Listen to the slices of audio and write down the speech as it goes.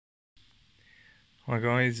Hi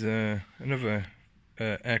guys, another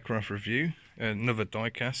aircraft review, another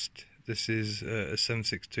diecast. This is a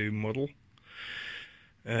 762 model.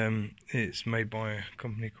 It's made by a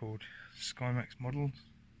company called Skymax models,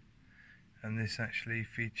 and this actually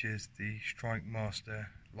features the Strikemaster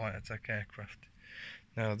light attack aircraft.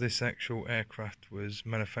 Now this actual aircraft was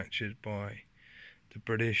manufactured by the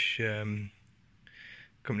British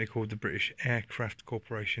company called the British Aircraft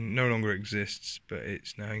Corporation. No longer exists, but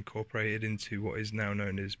it's now incorporated into what is now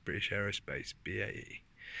known as British Aerospace BAE.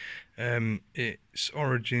 Its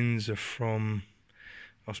origins are from,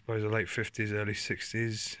 I suppose, the late 50s, early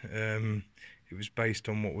 60s. It was based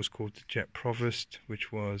on what was called the Jet Provost,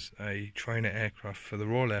 which was a trainer aircraft for the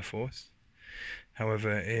Royal Air Force.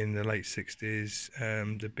 However, in the late 60s,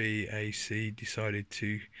 the BAC decided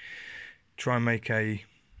to try and make a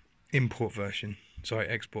export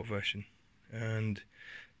version, and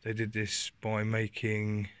they did this by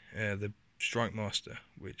making the Strikemaster,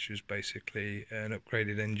 which was basically an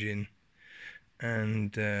upgraded engine,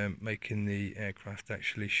 and making the aircraft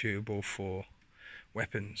actually shootable for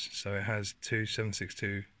weapons. So it has two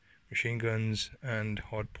 762 machine guns and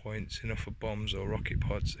hard points, enough for bombs or rocket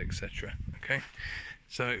pods, etc. Okay,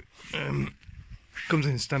 so comes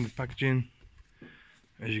in standard packaging,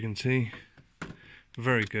 as you can see.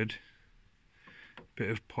 Very good. Bit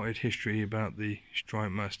of potted history about the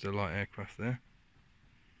Strikemaster light aircraft there.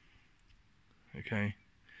 Okay,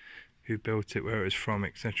 who built it, where it was from,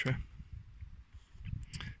 etc.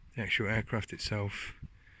 The actual aircraft itself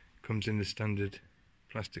comes in the standard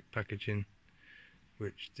plastic packaging,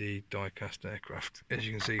 which the die-cast aircraft, as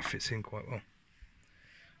you can see, fits in quite well.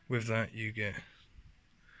 With that you get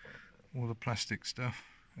all the plastic stuff,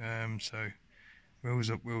 so wheels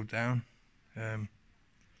up, wheel down,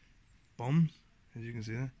 bombs, as you can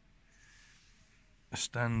see there, a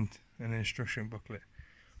stand and an instruction booklet.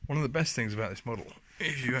 One of the best things about this model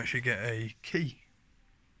is you actually get a key,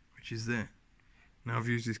 which is there. Now I've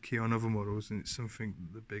used this key on other models, and it's something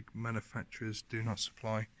that the big manufacturers do not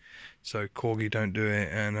supply. So Corgi don't do it,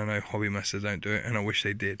 and I know Hobbymaster don't do it, and I wish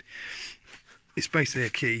they did. It's basically a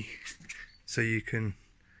key, so you can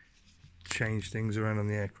change things around on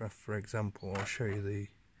the aircraft. For example, I'll show you the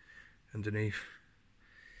underneath.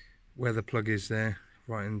 Where the plug is there,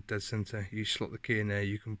 right in dead center, you slot the key in there,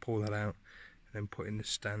 you can pull that out and then put in the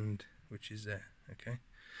stand, which is there. Okay,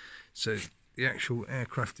 so the actual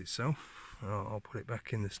aircraft itself, I'll put it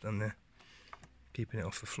back in the stand there, keeping it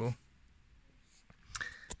off the floor.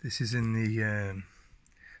 This is in the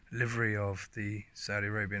livery of the Saudi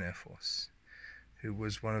Arabian Air Force, who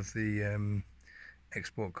was one of the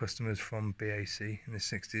export customers from BAC in the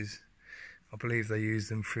 60s. I believe they used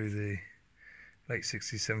them through the late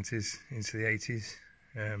 60s, 70s into the 80s.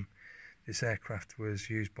 This aircraft was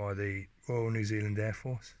used by the Royal New Zealand Air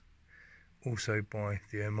Force, also by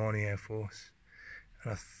the Omani Air Force,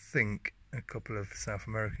 and I think a couple of South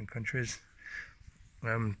American countries.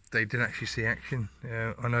 They didn't actually see action.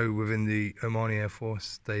 I know within the Omani Air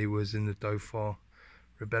Force they was in the Dhofar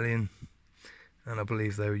rebellion, and I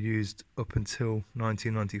believe they were used up until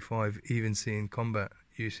 1995, even seeing combat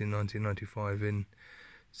use in 1995 in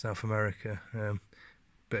South America.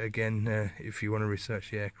 But again, if you want to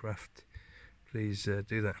research the aircraft, please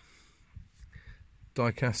do that.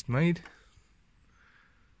 Die-cast made.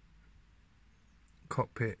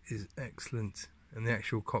 Cockpit is excellent, and the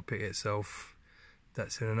actual cockpit itself,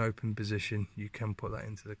 that's in an open position, you can put that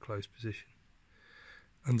into the closed position.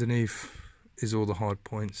 Underneath is all the hard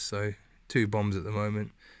points, so 2 bombs at the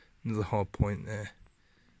moment, another hard point there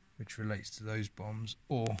which relates to those bombs,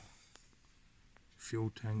 or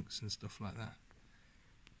fuel tanks and stuff like that.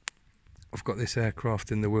 I've got this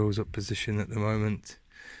aircraft in the wheels up position at the moment,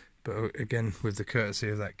 but again, with the courtesy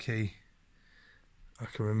of that key, I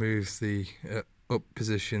can remove the up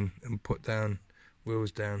position and put down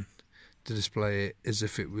wheels down to display it as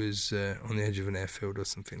if it was on the edge of an airfield or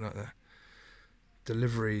something like that.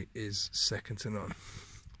 Delivery is second to none.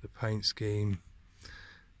 The paint scheme,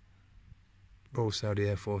 Royal Saudi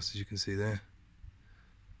Air Force, as you can see there.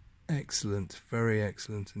 Excellent, very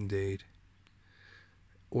excellent indeed.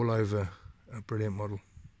 All over a brilliant model.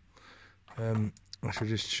 I shall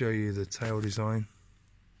just show you the tail design.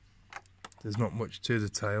 There's not much to the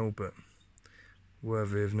tail, but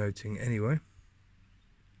worthy of noting anyway.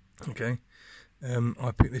 Okay,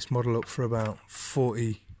 I picked this model up for about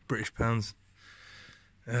 40 British pounds.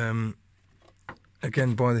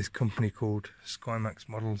 Again, by this company called Skymax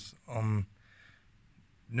Models.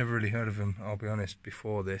 Never really heard of them, I'll be honest,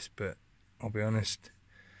 before this, but I'll be honest,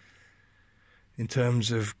 in terms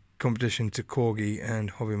of competition to Corgi and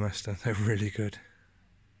Hobbymaster, they're really good.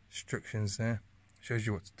 Instructions there, shows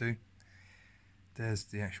you what to do. there's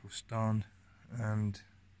the actual stand and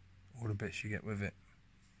all the bits you get with it.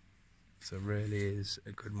 So really is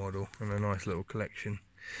a good model and a nice little collection.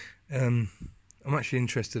 I'm actually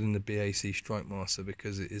interested in the BAC Strikemaster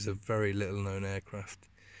because it is a very little known aircraft.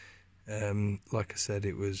 Like I said,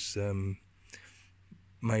 it was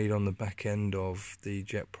made on the back end of the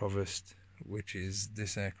Jet Provost, which is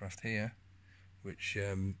this aircraft here, which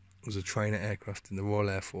was a trainer aircraft in the Royal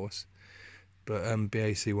Air Force. But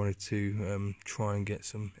BAC wanted to try and get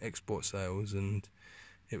some export sales, and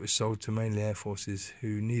it was sold to mainly air forces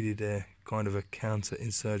who needed a kind of a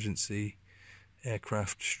counter-insurgency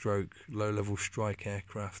aircraft stroke low-level strike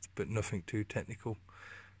aircraft, but nothing too technical.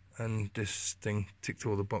 And this thing ticked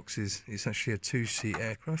all the boxes. It's actually a two-seat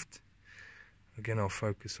aircraft. Again, I'll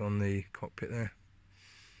focus on the cockpit there.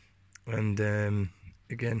 And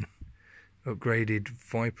again, upgraded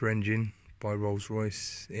Viper engine by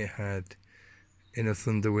Rolls-Royce. It had inner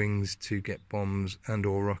thunder wings to get bombs and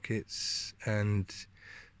or rockets, and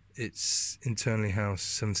it's internally housed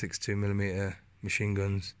 7.62mm machine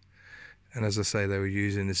guns. And as I say, they were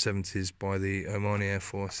used in the 70s by the Omani Air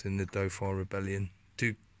Force in the Dhofar Rebellion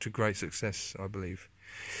to great success, I believe.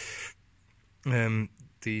 The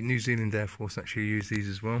New Zealand Air Force actually used these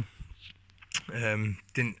as well.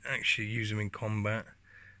 Didn't actually use them in combat,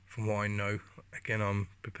 from what I know. Again, I'm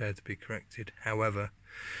prepared to be corrected. However,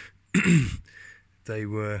 they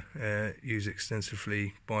were used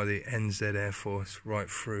extensively by the NZ Air Force right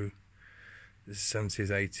through the 70s,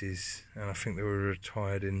 80s, and I think they were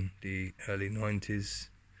retired in the early 90s.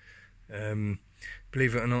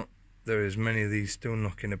 Believe it or not, there is many of these still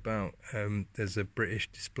knocking about. There's a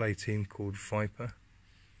British display team called Viper,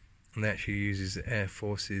 and they actually uses Air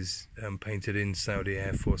Forces painted in Saudi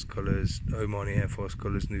Airforce colours, Omani Airforce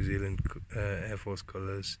colours, New Zealand Air Force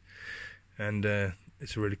colours, and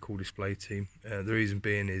it's a really cool display team. The reason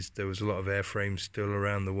being is there was a lot of airframes still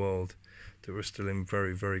around the world that were still in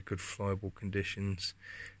very, very good flyable conditions,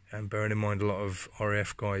 and bearing in mind a lot of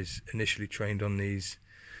RAF guys initially trained on these,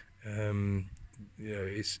 you know,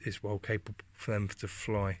 it's well capable for them to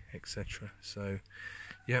fly, etc. So,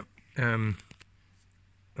 yep,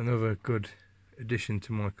 another good addition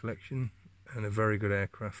to my collection, and a very good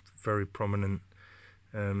aircraft, very prominent,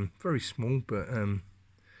 very small, but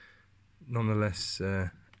nonetheless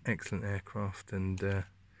excellent aircraft, and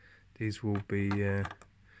these will be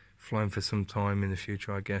flying for some time in the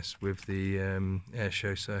future, I guess, with the air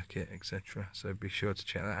show circuit, etc. So be sure to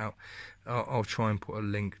check that out. I'll try and put a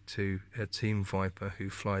link to a Team Viper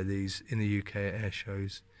who fly these in the UK at air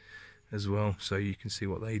shows as well, so you can see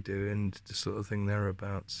what they do and the sort of thing they're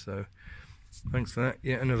about. So thanks for that.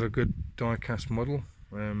 Yet another good die-cast model.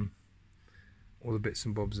 All the bits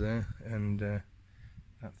and bobs there, and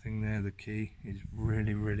that thing there, the key, is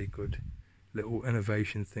really, really good. Little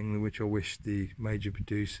innovation thing which I wish the major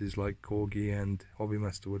producers like Corgi and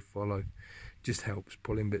Hobbymaster would follow. Just helps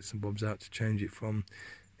pulling bits and bobs out to change it from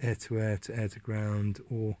air to air to ground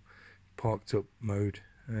or parked up mode.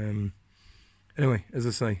 Anyway, as I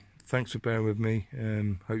say, thanks for bearing with me.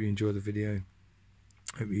 Hope you enjoyed the video.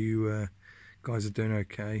 Hope you guys are doing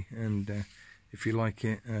okay, and if you like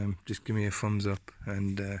it, just give me a thumbs up,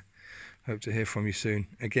 and hope to hear from you soon.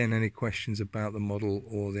 Again, any questions about the model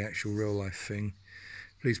or the actual real life thing,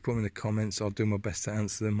 please put them in the comments. I'll do my best to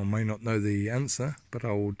answer them. I may not know the answer, but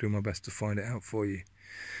I will do my best to find it out for you.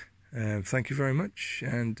 Thank you very much,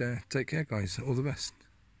 and take care guys. All the best.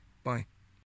 Bye.